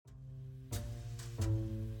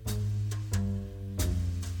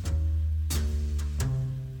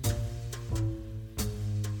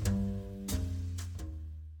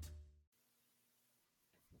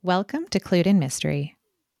Welcome to Clued in Mystery.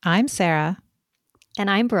 I'm Sarah. And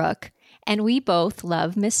I'm Brooke, and we both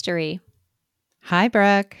love mystery. Hi,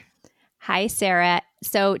 Brooke. Hi, Sarah.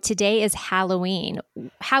 So today is Halloween.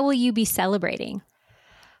 How will you be celebrating?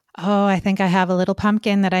 Oh, I think I have a little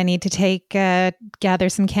pumpkin that I need to gather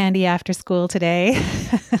some candy after school today.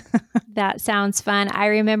 That sounds fun. I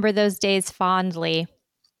remember those days fondly.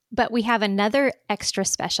 But we have another extra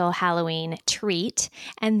special Halloween treat,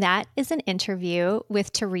 and that is an interview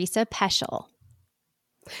with Teresa Peschel.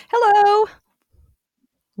 Hello.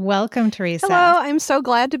 Welcome, Teresa. Hello. I'm so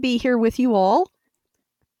glad to be here with you all.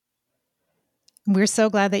 We're so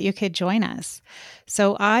glad that you could join us.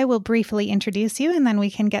 So I will briefly introduce you and then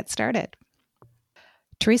we can get started.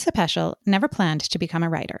 Teresa Peschel never planned to become a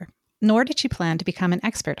writer, nor did she plan to become an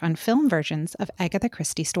expert on film versions of Agatha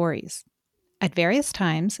Christie stories. At various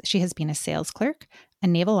times, she has been a sales clerk, a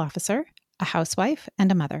naval officer, a housewife,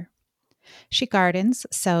 and a mother. She gardens,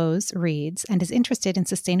 sews, reads, and is interested in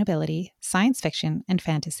sustainability, science fiction, and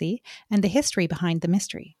fantasy, and the history behind the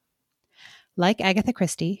mystery. Like Agatha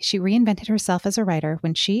Christie, she reinvented herself as a writer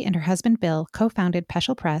when she and her husband Bill co-founded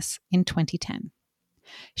Peschel Press in 2010.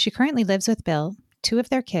 She currently lives with Bill, 2 of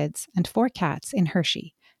their kids, and 4 cats in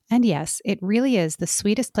Hershey. And yes, it really is the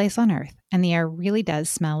sweetest place on earth, and the air really does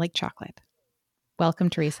smell like chocolate.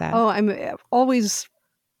 Welcome, Teresa. Oh, I'm always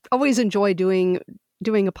enjoy doing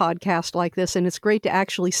a podcast like this, and it's great to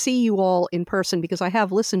actually see you all in person because I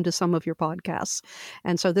have listened to some of your podcasts,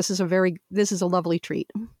 and so this is a lovely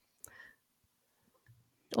treat.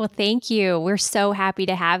 Well, thank you. We're so happy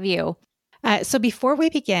to have you. So before we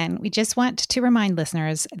begin, we just want to remind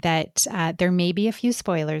listeners that there may be a few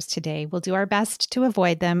spoilers today. We'll do our best to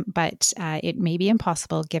avoid them, but it may be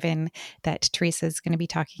impossible given that Teresa is going to be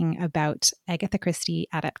talking about Agatha Christie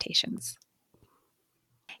adaptations.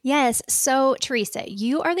 Yes. So, Teresa,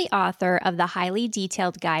 you are the author of the highly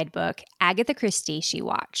detailed guidebook, Agatha Christie She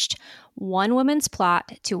Watched. One woman's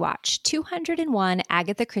plot to watch 201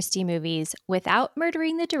 Agatha Christie movies without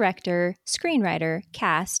murdering the director, screenwriter,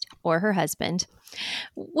 cast, or her husband.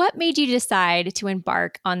 What made you decide to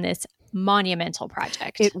embark on this monumental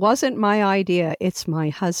project? It wasn't my idea. It's my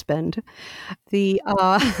husband.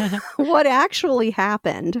 What actually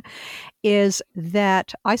happened is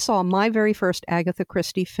that I saw my very first Agatha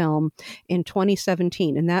Christie film in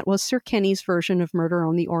 2017, and that was Sir Kenny's version of Murder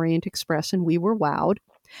on the Orient Express, and we were wowed.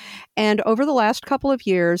 And over the last couple of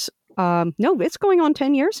years, it's going on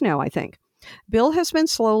 10 years now, I think, Bill has been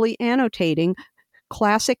slowly annotating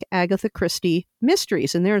classic Agatha Christie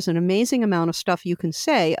mysteries, and there's an amazing amount of stuff you can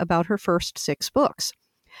say about her first 6 books.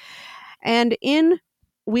 And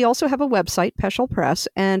we also have a website, Peschel Press,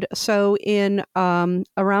 and so in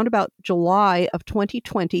around about July of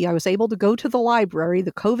 2020, I was able to go to the library.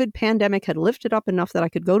 The COVID pandemic had lifted up enough that I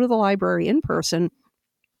could go to the library in person,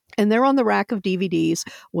 and there on the rack of DVDs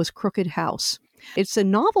was Crooked House. It's a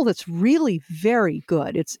novel that's really very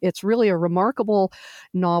good. It's really a remarkable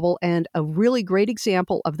novel and a really great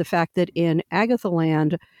example of the fact that in Agatha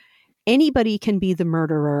Land, anybody can be the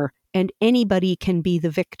murderer and anybody can be the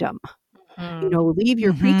victim. Leave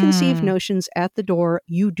your preconceived notions at the door.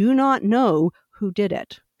 You do not know who did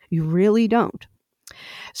it. You really don't.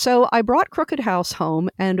 So I brought Crooked House home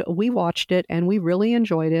and we watched it and we really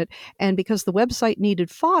enjoyed it. And because the website needed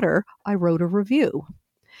fodder, I wrote a review.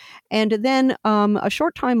 And then a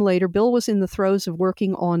short time later, Bill was in the throes of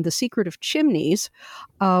working on The Secret of Chimneys,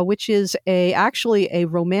 which is actually a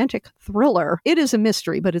romantic thriller. It is a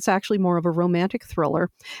mystery, but it's actually more of a romantic thriller.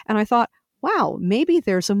 And I thought, wow, maybe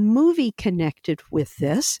there's a movie connected with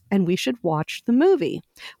this, and we should watch the movie.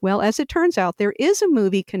 Well, as it turns out, there is a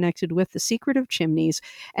movie connected with The Secret of Chimneys,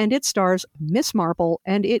 and it stars Miss Marple,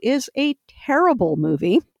 and it is a terrible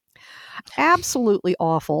movie. Absolutely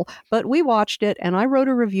awful, but we watched it and I wrote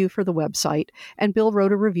a review for the website and Bill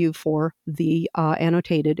wrote a review for the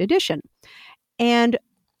annotated edition. And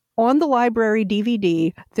on the library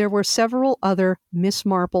DVD, there were several other Miss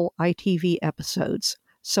Marple ITV episodes.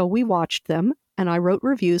 So we watched them and I wrote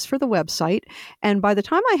reviews for the website. And by the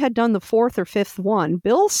time I had done the 4th or 5th one,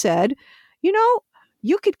 Bill said,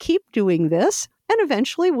 you could keep doing this and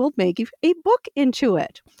eventually we'll make a book into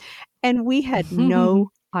it. And we had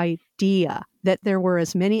no idea that there were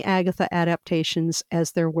as many Agatha adaptations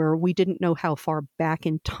as there were. We didn't know how far back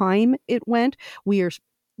in time it went. We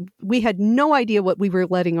had no idea what we were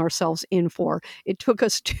letting ourselves in for. It took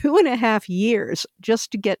us 2.5 years just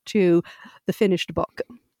to get to the finished book.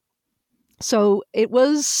 So it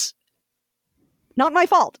was not my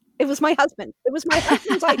fault. It was my husband. It was my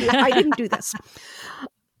husband's idea. I didn't do this.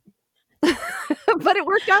 But it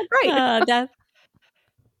worked out great.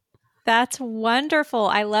 That's wonderful.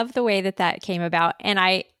 I love the way that came about. And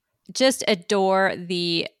I just adore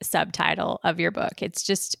the subtitle of your book. It's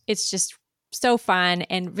just so fun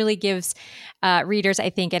and really gives readers, I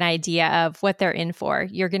think, an idea of what they're in for.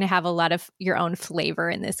 You're going to have a lot of your own flavor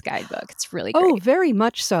in this guidebook. It's really great. Oh, very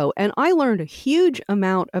much so. And I learned a huge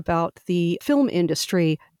amount about the film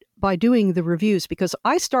industry by doing the reviews because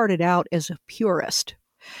I started out as a purist.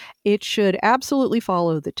 It should absolutely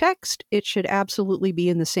follow the text. It should absolutely be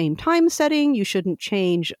in the same time setting. You shouldn't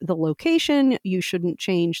change the location. You shouldn't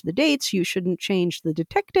change the dates. You shouldn't change the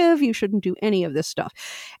detective. You shouldn't do any of this stuff.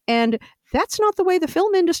 And that's not the way the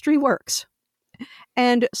film industry works.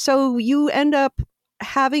 And so you end up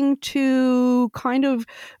having to kind of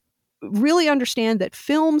really understand that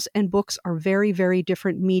films and books are very, very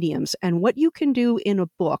different mediums. And what you can do in a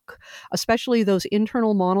book, especially those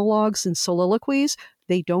internal monologues and soliloquies,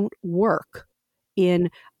 they don't work in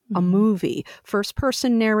a movie. First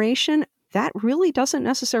person narration, that really doesn't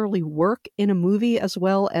necessarily work in a movie as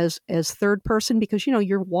well as third person because, you know,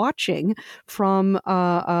 you're watching from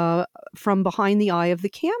behind the eye of the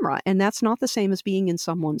camera. And that's not the same as being in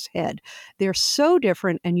someone's head. They're so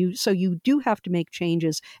different. And so you do have to make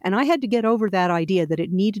changes. And I had to get over that idea that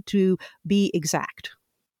it needed to be exact.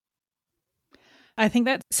 I think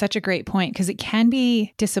that's such a great point because it can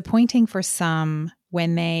be disappointing for some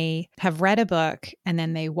when they have read a book and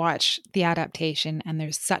then they watch the adaptation and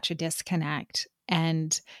there's such a disconnect.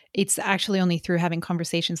 And it's actually only through having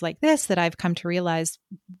conversations like this that I've come to realize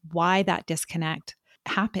why that disconnect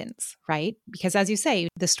happens, right? Because as you say,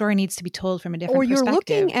 the story needs to be told from a different perspective. Or you're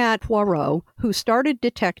looking at Poirot, who started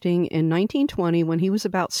detecting in 1920 when he was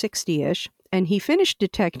about 60-ish. And he finished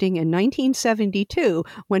detecting in 1972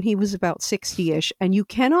 when he was about 60-ish. And you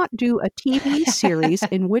cannot do a TV series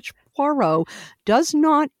in which Poirot does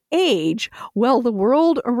not age while the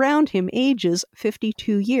world around him ages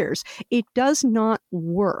 52 years. It does not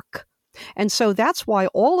work. And so that's why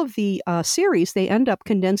all of the series, they end up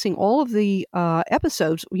condensing all of the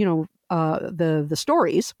episodes, you know, the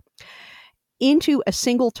stories into a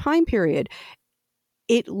single time period.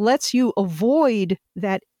 It lets you avoid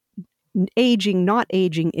that aging, not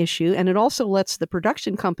aging issue. And it also lets the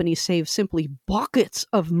production company save simply buckets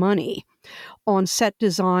of money on set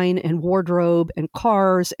design and wardrobe and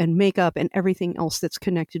cars and makeup and everything else that's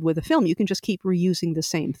connected with a film. You can just keep reusing the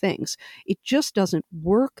same things. It just doesn't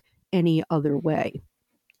work any other way.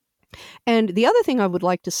 And the other thing I would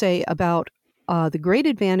like to say about the great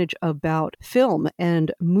advantage about film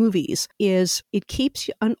and movies is it keeps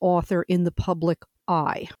an author in the public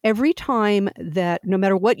eye. Every time that, no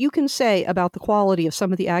matter what you can say about the quality of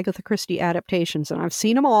some of the Agatha Christie adaptations, and I've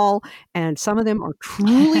seen them all, and some of them are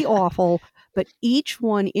truly awful, but each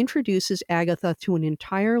one introduces Agatha to an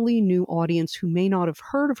entirely new audience who may not have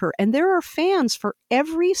heard of her. And there are fans for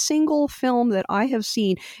every single film that I have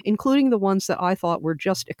seen, including the ones that I thought were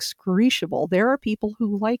just excruciable. There are people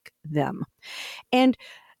who like them. And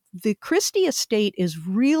the Christie estate is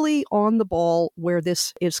really on the ball where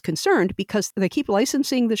this is concerned because they keep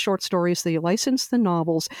licensing the short stories, they license the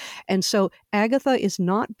novels, and so Agatha is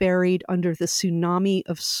not buried under the tsunami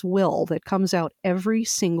of swill that comes out every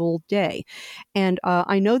single day. And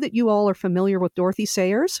I know that you all are familiar with Dorothy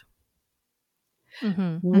Sayers.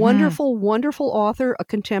 Wonderful, wonderful author, a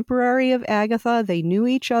contemporary of Agatha. They knew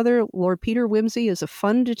each other. Lord Peter Wimsey is a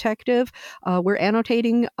fun detective. We're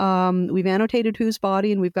annotating, we've annotated Whose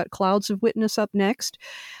Body, and we've got Clouds of Witness up next.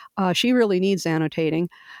 She really needs annotating.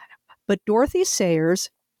 But Dorothy Sayers,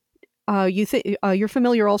 you're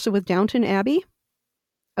familiar also with Downton Abbey?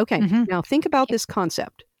 Okay, now think about this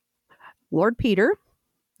concept. Lord Peter,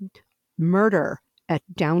 murder at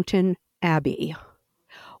Downton Abbey.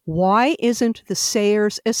 Why isn't the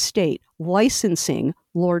Sayers estate licensing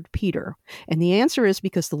Lord Peter? And the answer is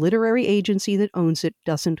because the literary agency that owns it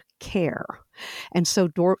doesn't care. And so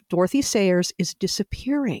Dorothy Sayers is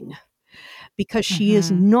disappearing because she is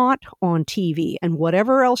not on TV. And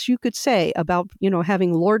whatever else you could say about, you know,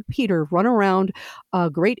 having Lord Peter run around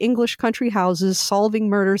great English country houses solving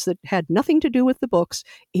murders that had nothing to do with the books,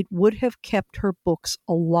 it would have kept her books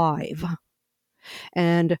alive.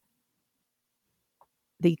 And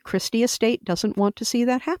the Christie estate doesn't want to see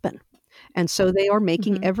that happen. And so they are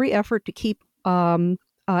making every effort to keep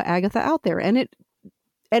Agatha out there. And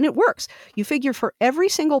it works. You figure for every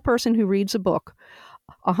single person who reads a book,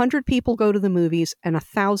 100 people go to the movies and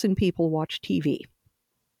 1,000 people watch TV.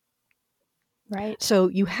 Right. So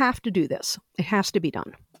you have to do this. It has to be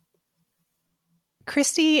done.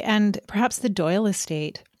 Christie and perhaps the Doyle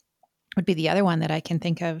estate would be the other one that I can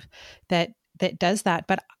think of that does that.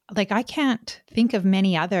 But like, I can't think of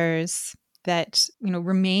many others that,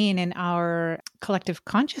 remain in our collective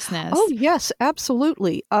consciousness. Oh, yes,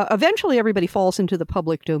 absolutely. Eventually, everybody falls into the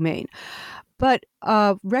public domain. But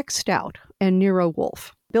Rex Stout and Nero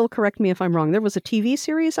Wolfe. Bill, correct me if I'm wrong. There was a TV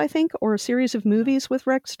series, I think, or a series of movies with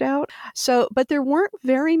Rex Stout. But there weren't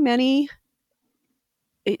very many.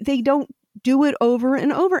 They don't do it over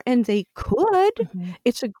and over, and they could. Mm-hmm.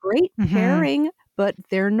 It's a great pairing, but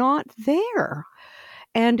they're not there.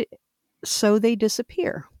 And so they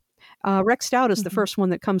disappear. Rex Stout is the first one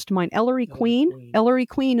that comes to mind. Ellery Queen. Ellery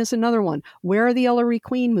Queen is another one. Where are the Ellery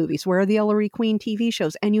Queen movies? Where are the Ellery Queen TV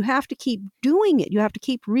shows? And you have to keep doing it. You have to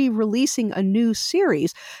keep re-releasing a new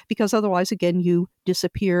series, because otherwise, again, you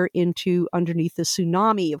disappear into underneath the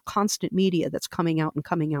tsunami of constant media that's coming out and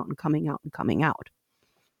coming out and coming out and coming out.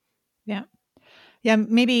 Yeah. Yeah.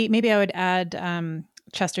 Maybe I would add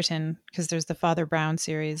Chesterton, because there's the Father Brown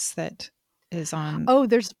series that is on. Oh,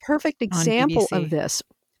 there's a perfect example of this.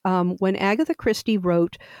 When Agatha Christie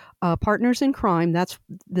wrote Partners in Crime, that's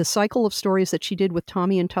the cycle of stories that she did with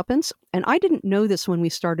Tommy and Tuppence. And I didn't know this when we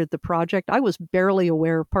started the project. I was barely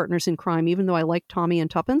aware of Partners in Crime, even though I liked Tommy and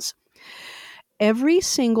Tuppence. Every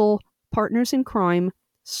single Partners in Crime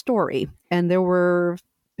story, and there were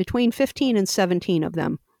between 15 and 17 of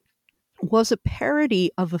them, was a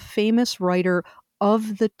parody of a famous writer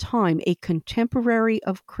of the time, a contemporary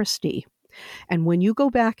of Christie. And when you go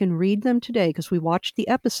back and read them today, because we watched the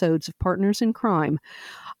episodes of Partners in Crime,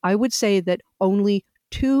 I would say that only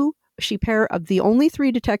the only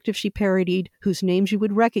three detectives she parodied whose names you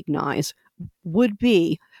would recognize would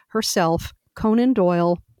be herself, Conan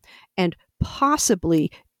Doyle, and possibly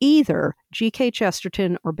either G.K.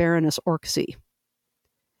 Chesterton or Baroness Orczy.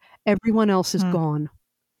 Everyone else is gone.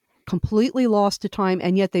 Completely lost to time,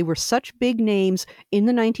 and yet they were such big names in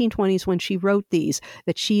the 1920s when she wrote these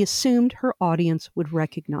that she assumed her audience would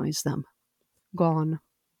recognize them. Gone.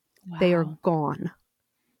 Wow. They are gone.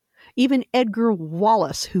 Even Edgar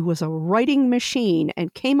Wallace, who was a writing machine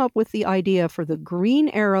and came up with the idea for the Green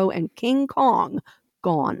Arrow and King Kong,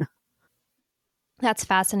 gone. That's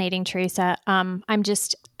fascinating, Teresa.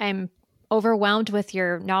 I'm overwhelmed with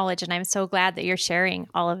your knowledge, and I'm so glad that you're sharing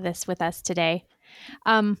all of this with us today.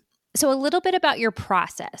 So a little bit about your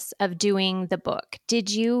process of doing the book. Did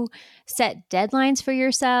you set deadlines for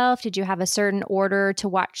yourself? Did you have a certain order to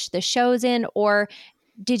watch the shows in, or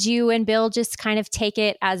did you and Bill just kind of take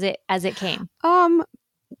it as it came?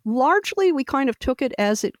 Largely, we kind of took it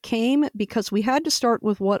as it came, because we had to start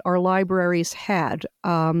with what our libraries had,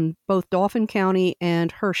 both Dauphin County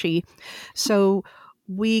and Hershey. So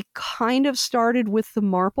we kind of started with the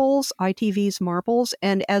Marples, ITV's Marples,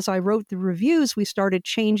 and as I wrote the reviews, we started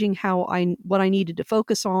changing what I needed to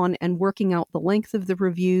focus on and working out the length of the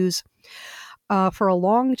reviews. For a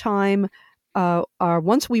long time,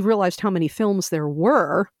 once we realized how many films there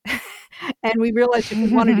were, and we realized if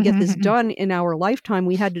we wanted to get this done in our lifetime,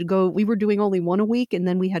 we were doing only one a week, and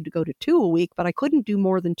then we had to go to 2 a week, but I couldn't do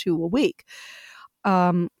more than 2 a week.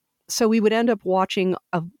 So we would end up watching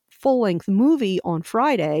a full-length movie on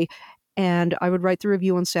Friday, and I would write the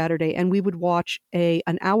review on Saturday, and we would watch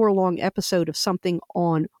an hour-long episode of something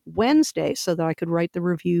on Wednesday so that I could write the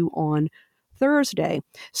review on Thursday.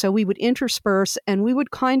 So we would intersperse, and we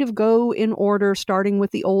would kind of go in order, starting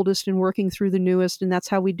with the oldest and working through the newest, and that's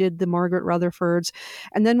how we did the Margaret Rutherfords.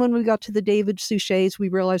 And then when we got to the David Suchets, we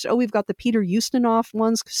realized, we've got the Peter Ustinov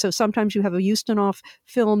ones, so sometimes you have a Ustinov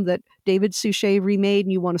film that David Suchet remade,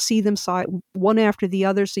 and you want to see them one after the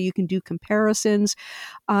other so you can do comparisons.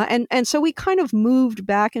 And so we kind of moved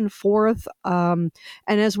back and forth. And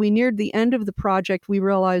as we neared the end of the project, we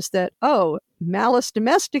realized that, Malice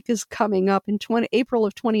Domestic is coming up in April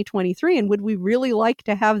of 2023. And would we really like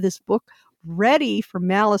to have this book ready for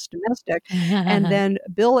Malice Domestic? And then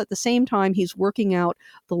Bill, at the same time, he's working out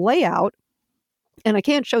the layout. And I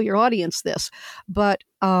can't show your audience this, but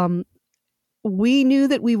we knew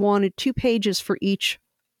that we wanted 2 pages for each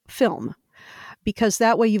film, because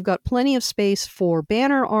that way you've got plenty of space for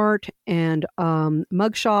banner art and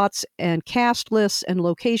mugshots and cast lists and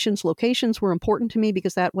locations. Locations were important to me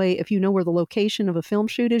because that way, if you know where the location of a film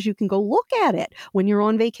shoot is, you can go look at it. When you're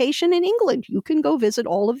on vacation in England, you can go visit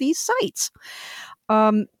all of these sites.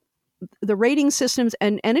 The rating systems,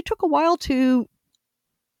 and it took a while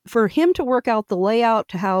for him to work out the layout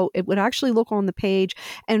to how it would actually look on the page.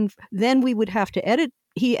 And then we would have to edit.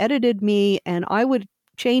 He edited me, and I would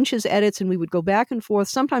change his edits, and we would go back and forth.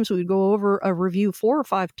 Sometimes we would go over a review 4 or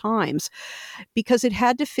 5 times because it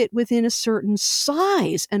had to fit within a certain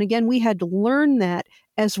size. And again, we had to learn that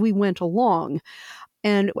as we went along.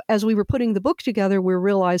 And as we were putting the book together, we're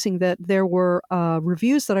realizing that there were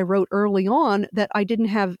reviews that I wrote early on that I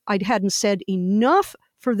hadn't said enough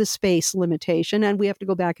for the space limitation, and we have to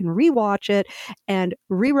go back and rewatch it and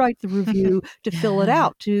rewrite the review to fill it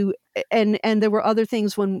out. And there were other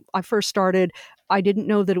things when I first started. I didn't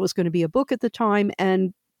know that it was going to be a book at the time,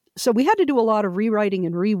 and so we had to do a lot of rewriting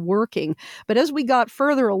and reworking. But as we got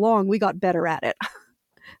further along, we got better at it.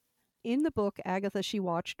 In the book, Agatha, She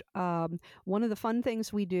Watched, one of the fun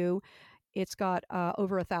things we do, it's got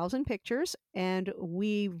over 1,000 pictures, and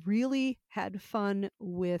we really had fun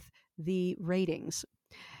with the ratings.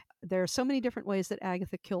 There are so many different ways that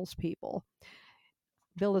Agatha kills people.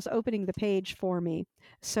 Bill is opening the page for me.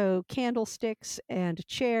 So candlesticks and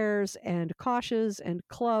chairs and koshas and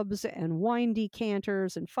clubs and wine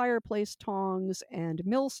decanters and fireplace tongs and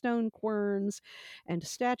millstone querns and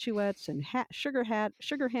statuettes and sugar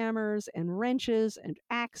hammers and wrenches and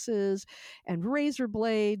axes and razor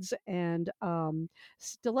blades and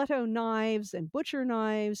stiletto knives and butcher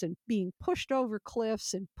knives and being pushed over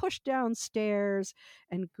cliffs and pushed downstairs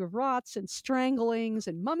and garrots and stranglings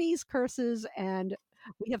and mummies' curses, and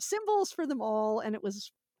we have symbols for them all. And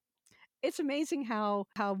it's amazing how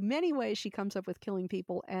many ways she comes up with killing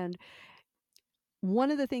people. And one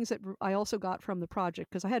of the things that I also got from the project,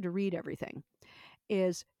 because I had to read everything,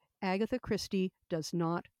 is Agatha Christie does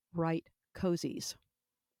not write cozies.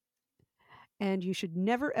 And you should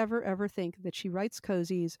never, ever, ever think that she writes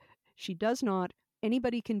cozies. She does not.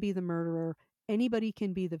 Anybody can be the murderer. Anybody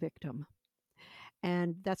can be the victim.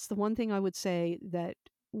 And that's the one thing I would say, that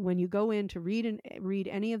when you go in to read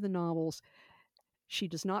any of the novels, she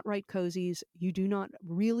does not write cozies. You do not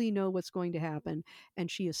really know what's going to happen. And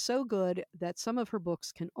she is so good that some of her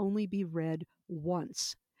books can only be read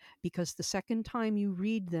once, because the second time you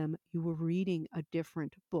read them, you are reading a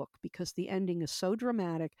different book, because the ending is so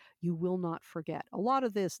dramatic, you will not forget. A lot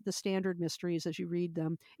of the standard mysteries, as you read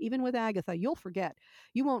them, even with Agatha, you'll forget.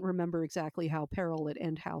 You won't remember exactly how Peril at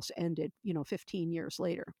End House ended, 15 years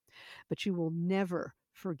later, but you will never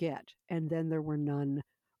forget And Then There Were None,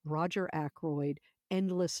 Roger Ackroyd,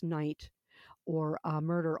 Endless Night, or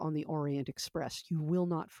Murder on the Orient Express. You will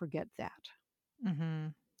not forget that. Mm-hmm.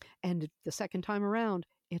 And the second time around,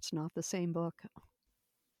 it's not the same book.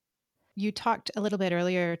 You talked a little bit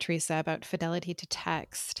earlier, Teresa, about fidelity to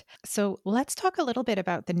text. So let's talk a little bit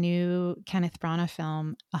about the new Kenneth Branagh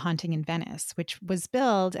film, A Haunting in Venice, which was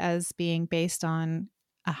billed as being based on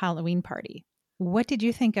a Halloween party. What did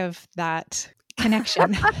you think of that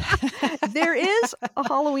connection? There is a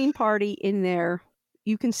Halloween party in there.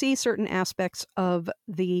 You can see certain aspects of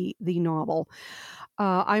the novel.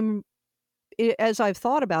 As I've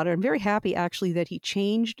thought about it, I'm very happy actually that he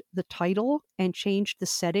changed the title and changed the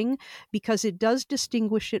setting, because it does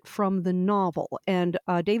distinguish it from the novel. And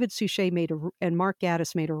David Suchet and Mark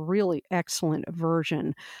Gatiss made a really excellent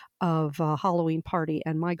version of Halloween Party.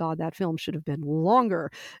 And my God, that film should have been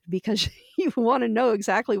longer, because you want to know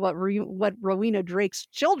exactly what Rowena Drake's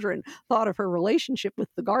children thought of her relationship with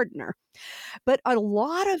the gardener. But a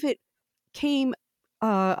lot of it came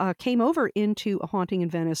over into A Haunting in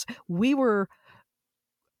Venice. We were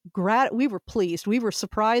pleased. We were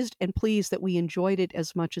surprised and pleased that we enjoyed it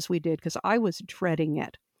as much as we did, because I was dreading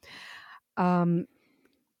it.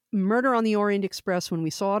 Murder on the Orient Express, when we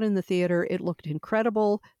saw it in the theater, it looked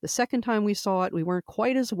incredible. The second time we saw it, we weren't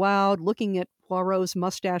quite as wowed, looking at Poirot's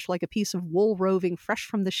mustache like a piece of wool roving fresh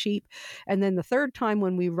from the sheep. And then the third time,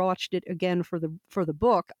 when we watched it again for the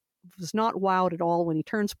book, was not wowed at all when he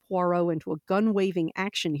turns Poirot into a gun-waving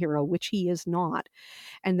action hero, which he is not.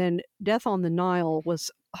 And then Death on the Nile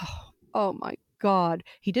was, oh my God.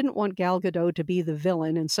 He didn't want Gal Gadot to be the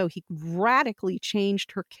villain, and so he radically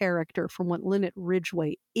changed her character from what Lynette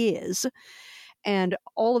Ridgway is. And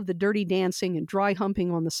all of the dirty dancing and dry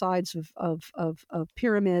humping on the sides of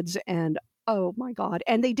pyramids, and oh my God.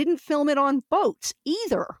 And they didn't film it on boats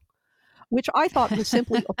either, which I thought was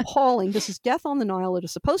simply appalling. This is Death on the Nile. It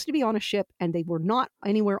is supposed to be on a ship, and they were not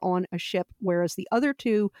anywhere on a ship, whereas the other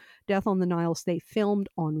two Death on the Niles, they filmed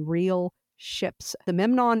on real ships. The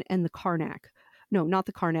Memnon and the Karnak. No, not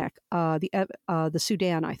the Karnak. The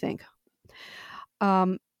Sudan, I think.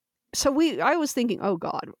 So I was thinking, oh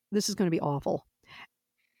God, this is going to be awful.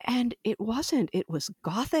 And it wasn't. It was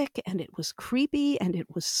gothic, and it was creepy, and it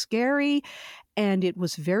was scary, and it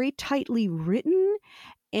was very tightly written.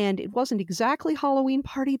 And it wasn't exactly Halloween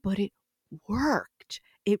Party, but it worked.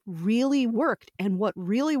 It really worked. And what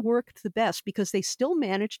really worked the best, because they still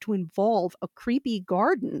managed to involve a creepy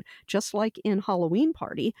garden, just like in Halloween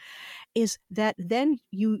Party, is that then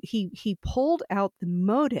he pulled out the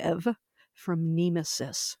motive from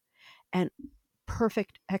Nemesis, and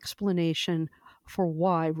perfect explanation for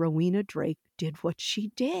why Rowena Drake did what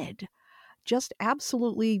she did. Just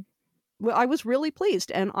absolutely I was really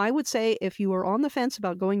pleased. And I would say if you are on the fence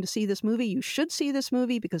about going to see this movie, you should see this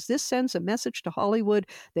movie because this sends a message to Hollywood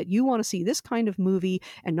that you want to see this kind of movie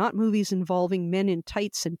and not movies involving men in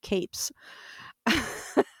tights and capes.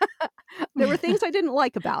 There were things I didn't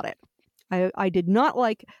like about it. I did not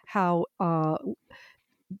like how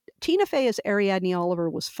Tina Fey as Ariadne Oliver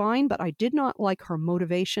was fine, but I did not like her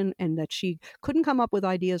motivation and that she couldn't come up with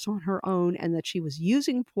ideas on her own and that she was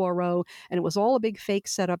using Poirot and it was all a big fake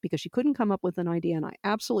setup because she couldn't come up with an idea. And I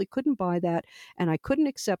absolutely couldn't buy that. And I couldn't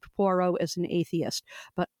accept Poirot as an atheist.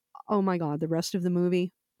 But oh my God, the rest of the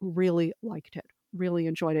movie, really liked it. Really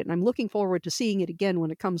enjoyed it. And I'm looking forward to seeing it again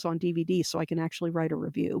when it comes on DVD so I can actually write a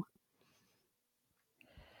review.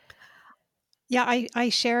 Yeah, I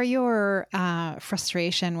share your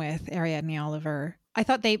frustration with Ariadne Oliver. I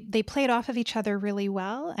thought they played off of each other really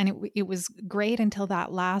well, and it was great until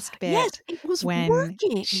that last bit. Yes, it was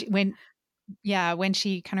working. When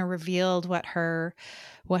she kind of revealed what her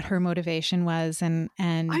motivation was, and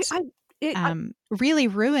really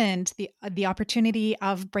ruined the opportunity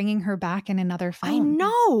of bringing her back in another film. I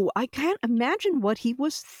know. I can't imagine what he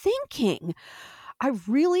was thinking. I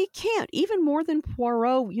really can't. Even more than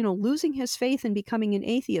Poirot, losing his faith and becoming an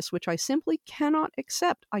atheist, which I simply cannot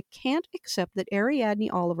accept. I can't accept that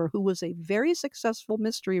Ariadne Oliver, who was a very successful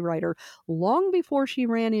mystery writer long before she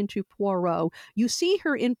ran into Poirot, you see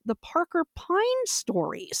her in the Parker Pine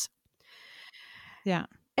stories. Yeah.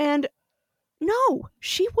 And no,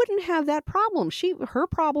 she wouldn't have that problem. Her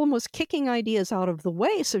problem was kicking ideas out of the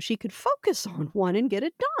way so she could focus on one and get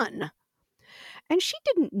it done. And she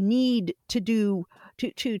didn't need to do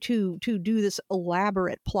this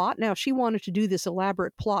elaborate plot. Now, if she wanted to do this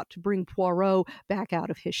elaborate plot to bring Poirot back out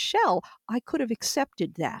of his shell, I could have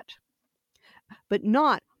accepted that. But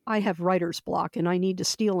not, I have writer's block and I need to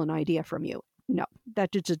steal an idea from you. No,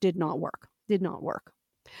 that just did not work. Did not work.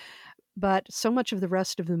 But so much of the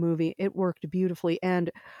rest of the movie, it worked beautifully.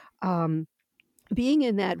 And being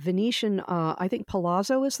in that Venetian, I think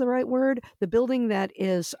palazzo is the right word, the building that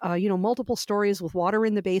is, multiple stories with water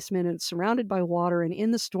in the basement and surrounded by water and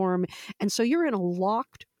in the storm. And so you're in a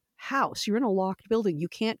locked house. You're in a locked building. You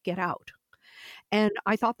can't get out. And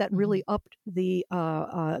I thought that really upped the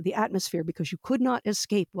atmosphere because you could not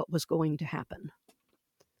escape what was going to happen.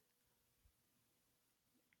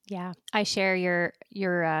 Yeah, I share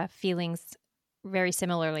your feelings very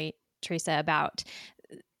similarly, Teresa, about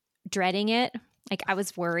dreading it. Like I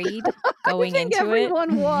was worried going into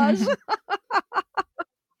everyone it. Was.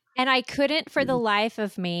 And I couldn't for the life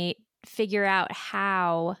of me figure out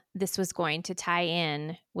how this was going to tie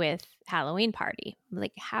in with Halloween Party.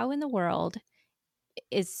 Like how in the world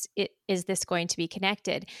is this going to be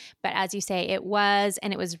connected? But as you say, it was,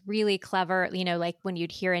 and it was really clever, like when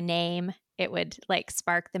you'd hear a name, it would like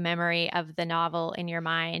spark the memory of the novel in your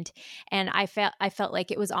mind. And I felt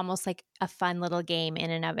like it was almost like a fun little game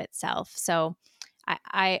in and of itself. So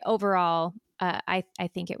I overall, I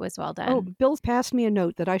think it was well done. Oh, Bill passed me a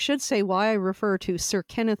note that I should say why I refer to Sir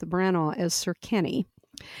Kenneth Branagh as Sir Kenny.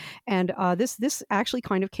 And this actually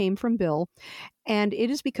kind of came from Bill. And it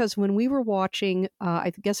is because when we were watching,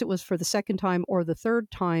 I guess it was for the second time or the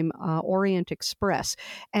third time, Orient Express,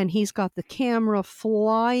 and he's got the camera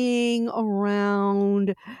flying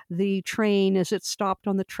around the train as it stopped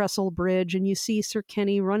on the trestle bridge, and you see Sir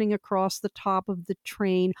Kenny running across the top of the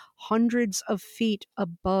train hundreds of feet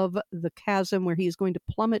above the chasm where he's going to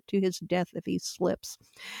plummet to his death if he slips.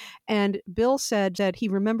 And Bill said that he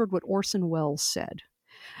remembered what Orson Welles said,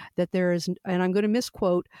 that there is, and I'm going to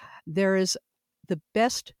misquote, there is the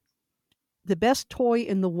best toy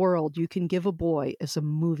in the world you can give a boy is a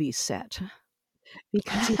movie set,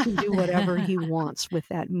 because he can do whatever he wants with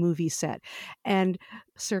that movie set. And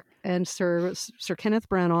Sir Kenneth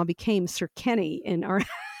Branagh became Sir Kenny in our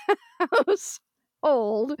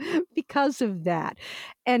household because of that.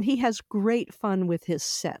 And he has great fun with his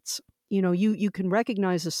sets. You can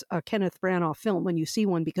recognize a Kenneth Branagh film when you see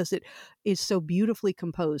one because it is so beautifully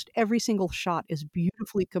composed. Every single shot is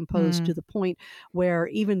beautifully composed to the point where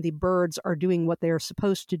even the birds are doing what they are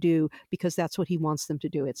supposed to do because that's what he wants them to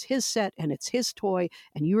do. It's his set and it's his toy,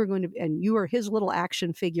 and you are his little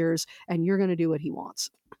action figures, and you're going to do what he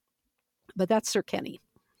wants. But that's Sir Kenny.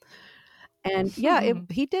 And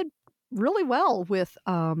he did really well with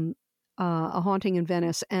A Haunting in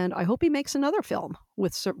Venice, and I hope he makes another film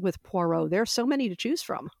with Poirot. There's so many to choose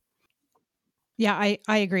from. Yeah,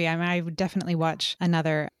 I agree. I mean, I would definitely watch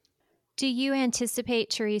another. Do you anticipate,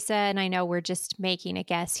 Teresa, and I know we're just making a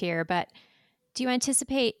guess here, but Do you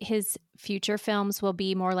anticipate his future films will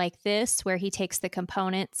be more like this, where he takes the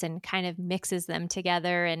components and kind of mixes them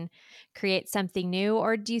together and creates something new?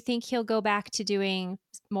 Or do you think he'll go back to doing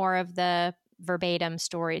more of the verbatim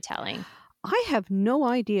storytelling? I have no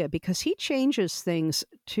idea because he changes things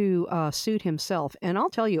to suit himself. And I'll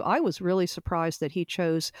tell you, I was really surprised that he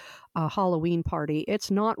chose Halloween Party. It's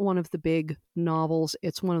not one of the big novels,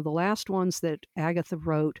 it's one of the last ones that Agatha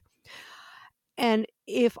wrote. And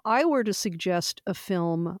if I were to suggest a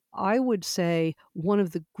film, I would say one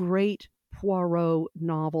of the great Poirot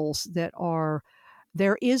novels that are,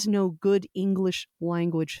 there is no good English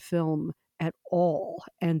language film at all.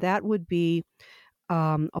 And that would be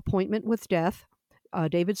Appointment with Death.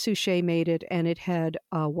 David Suchet made it, and it had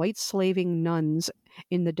white slaving nuns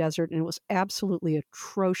in the desert, and it was absolutely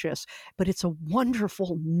atrocious. But it's a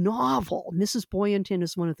wonderful novel. Mrs. Boynton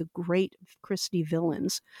is one of the great Christie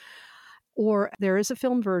villains. Or there is a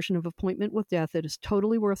film version of Appointment with Death that is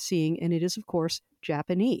totally worth seeing, and it is, of course,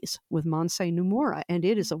 Japanese with Mansai Nomura, and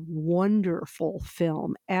it is a wonderful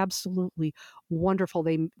film, absolutely wonderful.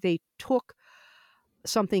 They took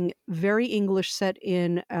something very English set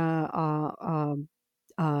in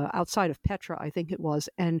outside of Petra, I think it was,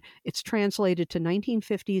 and it's translated to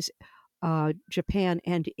 1950s Japan,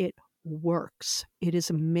 and it works. It is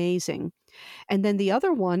amazing. And then the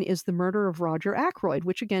other one is The Murder of Roger Ackroyd,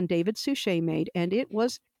 which again David Suchet made, and it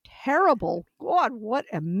was terrible. God, what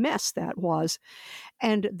a mess that was.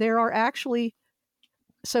 And there are actually,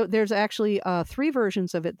 so there's actually 3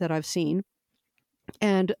 versions of it that I've seen.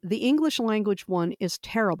 And the English language one is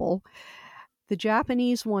terrible. The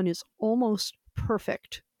Japanese one is almost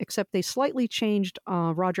perfect, except they slightly changed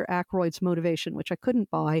Roger Ackroyd's motivation, which I couldn't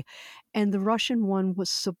buy. And the Russian one was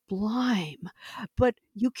sublime. But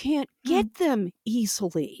you can't get them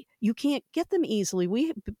easily. You can't get them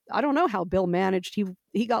easily. I don't know how Bill managed.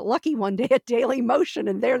 He got lucky one day at Daily Motion,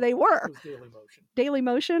 and there they were. It was Daily Motion. Daily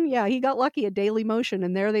Motion? Yeah, he got lucky at Daily Motion,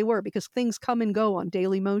 and there they were, because things come and go on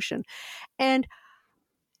Daily Motion. And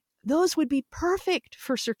those would be perfect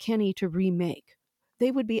for Sir Kenny to remake.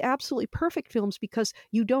 They would be absolutely perfect films because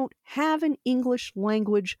you don't have an English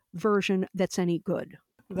language version that's any good.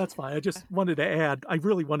 That's fine. I just wanted to add, I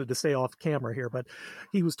really wanted to say off camera here, but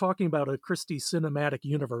he was talking about a Christie cinematic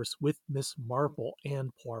universe with Miss Marple and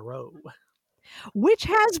Poirot. Which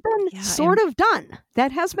has been sort of done.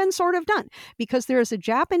 That has been sort of done. Because there is a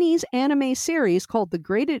Japanese anime series called The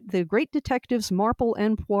Great Detectives Marple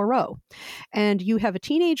and Poirot. And you have a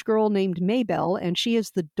teenage girl named Maybelle, and she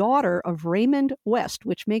is the daughter of Raymond West,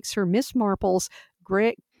 which makes her Miss Marple's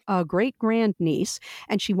great-grandniece.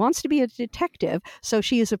 And she wants to be a detective, so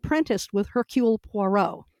she is apprenticed with Hercule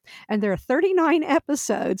Poirot. And there are 39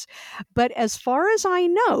 episodes, but as far as I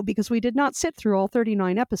know, because we did not sit through all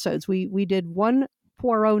 39 episodes, we did one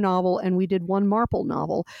Poirot novel and we did one Marple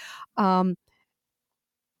novel.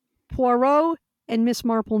 Poirot and Miss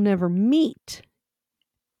Marple never meet,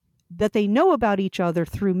 but they know about each other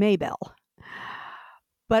through Maybelle.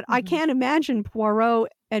 But I can't imagine Poirot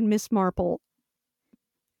and Miss Marple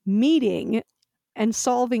meeting and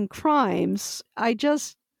solving crimes. I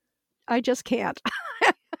just can't.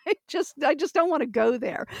 I just don't want to go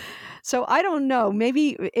there. So I don't know.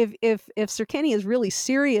 Maybe if Sir Kenny is really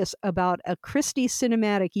serious about a Christie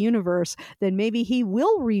cinematic universe, then maybe he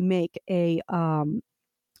will remake a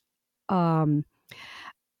he'll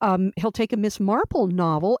take a Miss Marple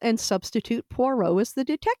novel and substitute Poirot as the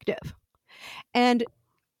detective. And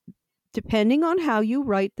depending on how you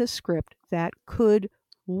write the script, that could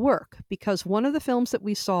work, because one of the films that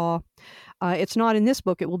we saw, it's not in this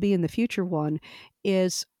book, it will be in the future one,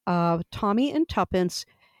 is Tommy and Tuppence,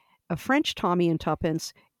 a French Tommy and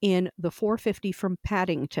Tuppence in The 450 from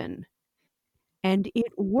Paddington. And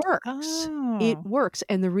it works. Oh. It works.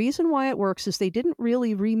 And the reason why it works is they didn't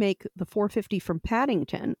really remake The 450 from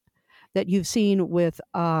Paddington that you've seen with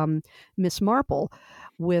Miss Marple,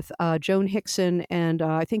 with Joan Hickson, and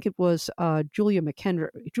I think it was Julia McKendrick.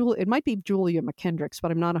 It might be Julia McKendricks,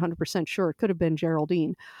 but I'm not 100% sure. It could have been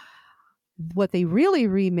Geraldine. What they really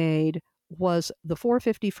remade was the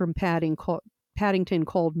 450 from Paddington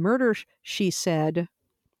called Murder, She Said,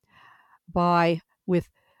 with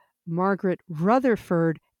Margaret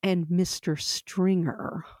Rutherford and Mr.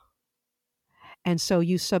 Stringer. And so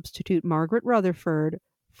you substitute Margaret Rutherford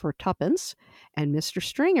for Tuppence and Mr.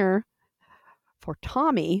 Stringer for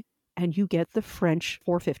Tommy, and you get the French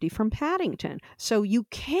 450 from Paddington. So you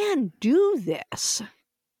can do this,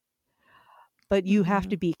 but you have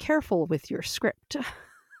to be careful with your script.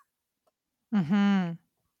 Mm-hmm. And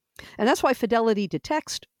that's why fidelity to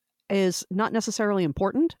text is not necessarily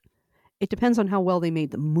important. It depends on how well they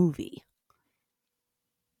made the movie.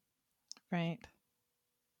 Right.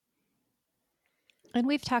 And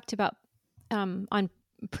we've talked about on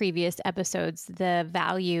previous episodes the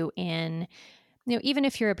value in, even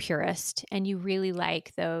if you're a purist and you really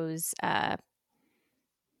like those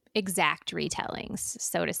exact retellings,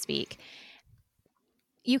 so to speak,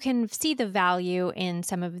 you can see the value in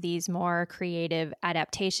some of these more creative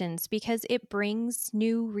adaptations because it brings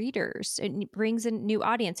new readers. It brings a new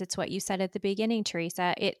audience. It's what you said at the beginning,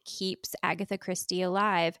 Teresa. It keeps Agatha Christie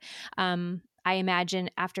alive. I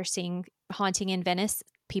imagine after seeing Haunting in Venice,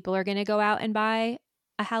 people are going to go out and buy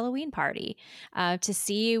a Halloween party to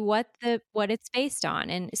see what it's based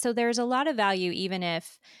on. And so there's a lot of value, even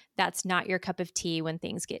if that's not your cup of tea when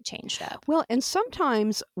things get changed up. Well, and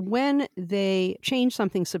sometimes when they change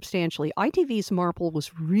something substantially, ITV's Marple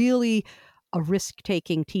was really a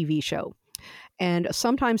risk-taking TV show. And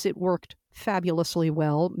sometimes it worked fabulously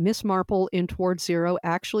well. Miss Marple in Toward Zero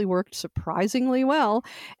actually worked surprisingly well.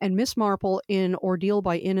 And Miss Marple in Ordeal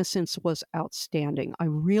by Innocence was outstanding. I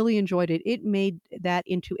really enjoyed it. It made that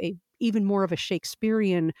into even more of a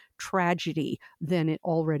Shakespearean tragedy than it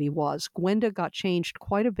already was. Gwenda got changed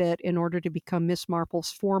quite a bit in order to become Miss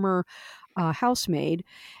Marple's former housemaid.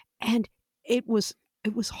 And it was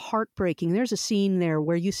heartbreaking. There's a scene there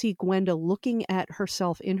where you see Gwenda looking at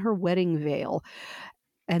herself in her wedding veil.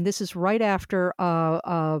 And this is right after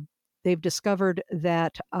they've discovered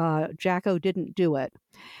that Jacko didn't do it.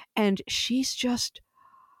 And she's just,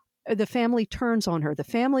 the family turns on her. The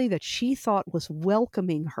family that she thought was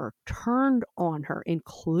welcoming her turned on her,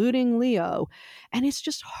 including Leo. And it's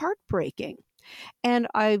just heartbreaking. And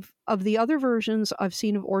of the other versions I've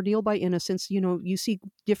seen of Ordeal by Innocence, you see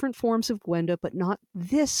different forms of Gwenda, but not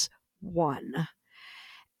this one.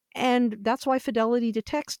 And that's why fidelity to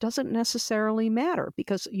text doesn't necessarily matter,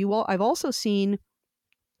 because I've also seen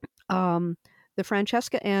the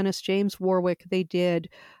Francesca Annis, James Warwick, they did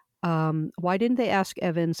Why Didn't They Ask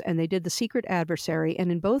Evans, and they did The Secret Adversary.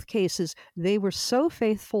 And in both cases, they were so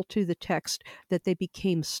faithful to the text that they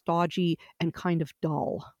became stodgy and kind of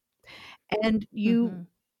dull. And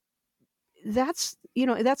that's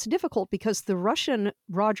difficult because the Russian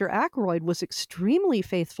Roger Ackroyd was extremely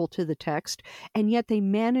faithful to the text, and yet they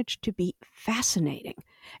managed to be fascinating.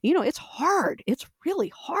 It's hard. It's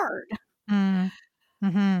really hard.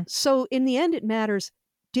 Mm-hmm. So in the end, it matters.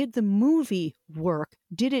 Did the movie work?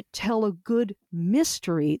 Did it tell a good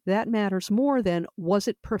mystery? That matters more than was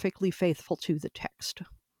it perfectly faithful to the text.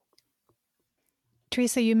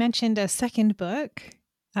 Teresa, you mentioned a second book.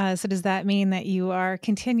 So does that mean that you are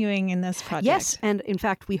continuing in this project? Yes. And in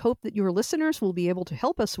fact, we hope that your listeners will be able to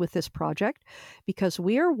help us with this project because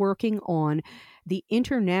we are working on the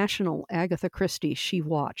international Agatha Christie She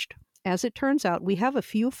Watched. As it turns out, we have a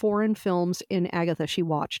few foreign films in Agatha She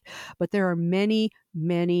Watched, but there are many,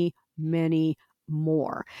 many, many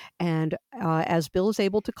more. And as Bill is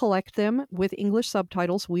able to collect them with English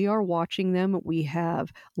subtitles, we are watching them. We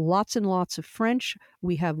have lots and lots of French.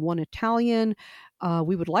 We have one Italian.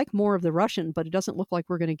 We would like more of the Russian, but it doesn't look like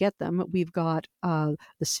we're going to get them. We've got the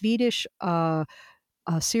Swedish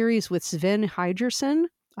series with Sven Hygerson.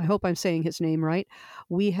 I hope I'm saying his name right.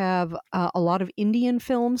 We have a lot of Indian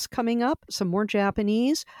films coming up, some more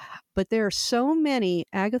Japanese, but there are so many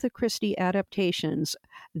Agatha Christie adaptations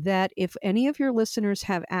that if any of your listeners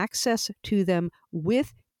have access to them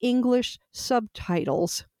with English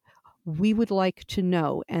subtitles, we would like to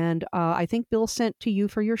know. And I think Bill sent to you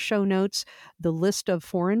for your show notes the list of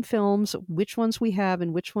foreign films, which ones we have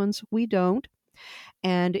and which ones we don't.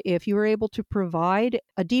 And if you were able to provide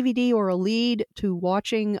a DVD or a lead to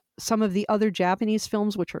watching some of the other Japanese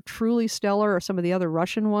films, which are truly stellar, or some of the other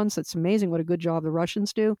Russian ones, it's amazing what a good job the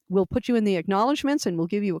Russians do. We'll put you in the acknowledgments and we'll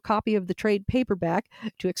give you a copy of the trade paperback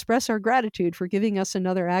to express our gratitude for giving us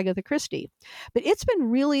another Agatha Christie. But it's been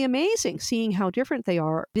really amazing seeing how different they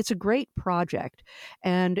are. It's a great project,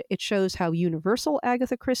 and it shows how universal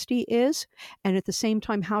Agatha Christie is, and at the same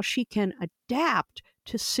time how she can adapt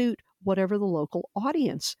to suit whatever the local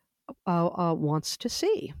audience wants to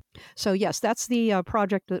see. So yes, that's the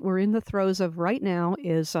project that we're in the throes of right now,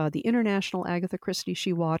 is the international Agatha Christie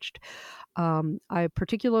She Watched. I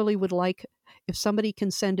particularly would like if somebody can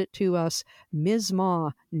send it to us, Ms.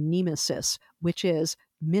 Ma Nemesis, which is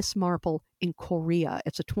Miss Marple in Korea.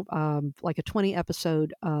 It's like a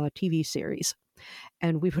 20-episode TV series,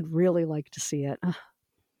 and we would really like to see it.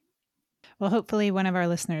 Well, hopefully one of our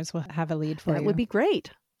listeners will have a lead for you. That would be great.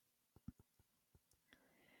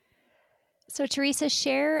 So, Teresa,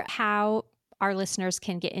 share how our listeners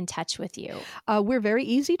can get in touch with you. We're very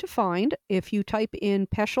easy to find. If you type in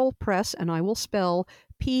Peschel Press, and I will spell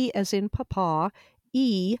P as in Papa,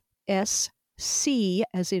 E, S, C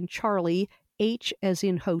as in Charlie, H as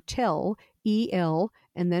in Hotel,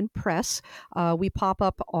 and then press. We pop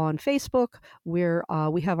up on Facebook. We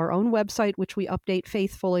have our own website, which we update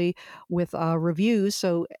faithfully with reviews.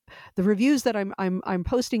 So the reviews that I'm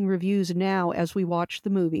posting reviews now as we watch the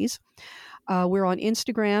movies. We're on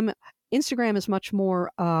Instagram. Instagram is much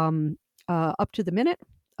more up to the minute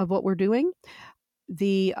of what we're doing.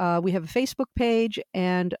 We have a Facebook page,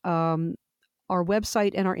 and our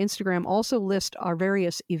website and our Instagram also list our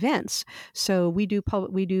various events. So we do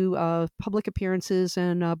public appearances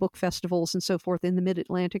and book festivals and so forth in the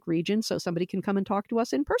Mid-Atlantic region, so somebody can come and talk to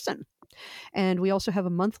us in person. And we also have a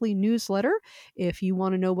monthly newsletter if you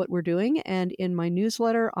want to know what we're doing. And in my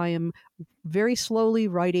newsletter, I am very slowly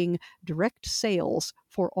writing direct sales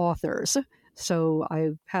for authors. So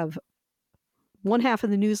I have one half of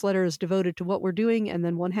the newsletter is devoted to what we're doing, and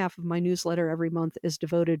then one half of my newsletter every month is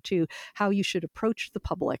devoted to how you should approach the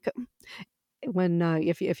public when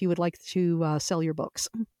if you would like to sell your books.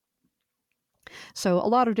 So a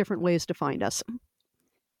lot of different ways to find us.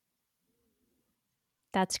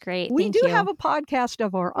 That's great. We Thank do you. have a podcast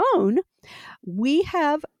of our own. We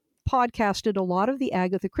have podcasted a lot of the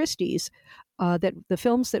Agatha Christie's, that the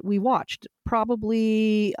films that we watched,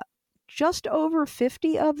 probably just over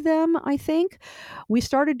 50 of them, I think. We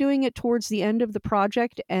started doing it towards the end of the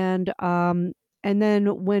project, and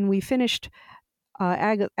then when we finished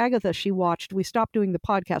Agatha, She Watched, we stopped doing the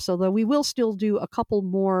podcast, although we will still do a couple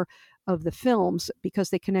more of the films because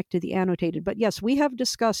they connect to the annotated. But yes, we have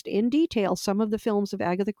discussed in detail some of the films of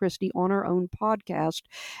Agatha Christie on our own podcast.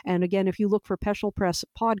 And again, if you look for Peschel Press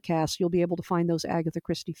podcast, you'll be able to find those Agatha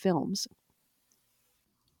Christie films.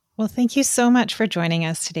 Well, thank you so much for joining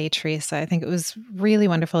us today, Teresa. I think it was really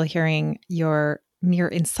wonderful hearing your near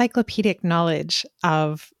encyclopedic knowledge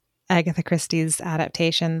of Agatha Christie's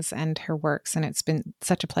adaptations and her works, and it's been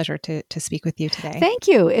such a pleasure to speak with you today. Thank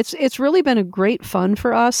you. It's really been a great fun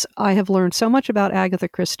for us. I have learned so much about Agatha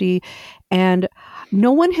Christie, and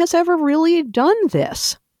no one has ever really done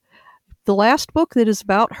this. The last book that is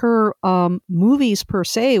about her movies per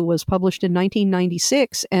se was published in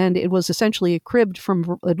 1996, and it was essentially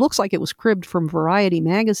it looks like it was cribbed from Variety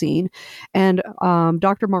magazine. And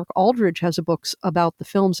Dr. Mark Aldridge has a book about the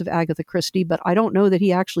films of Agatha Christie, but I don't know that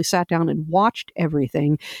he actually sat down and watched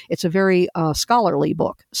everything. It's a very scholarly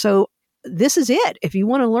book. So this is it. If you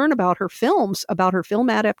want to learn about her films, about her film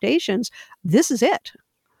adaptations, this is it.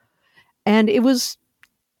 And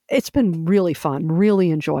it's been really fun.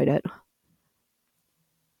 Really enjoyed it.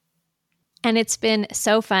 And it's been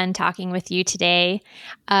so fun talking with you today.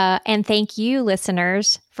 And thank you,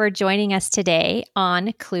 listeners, for joining us today on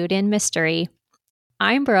Clued in Mystery.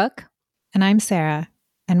 I'm Brooke. And I'm Sarah,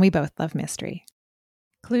 and we both love mystery.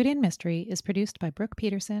 Clued in Mystery is produced by Brooke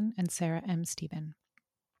Peterson and Sarah M. Stephen.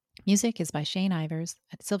 Music is by Shane Ivers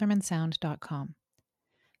at silvermansound.com.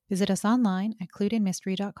 Visit us online at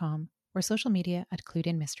cluedinmystery.com or social media at Clued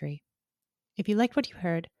in Mystery. If you liked what you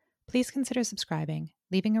heard, please consider subscribing,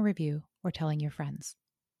 leaving a review, or telling your friends.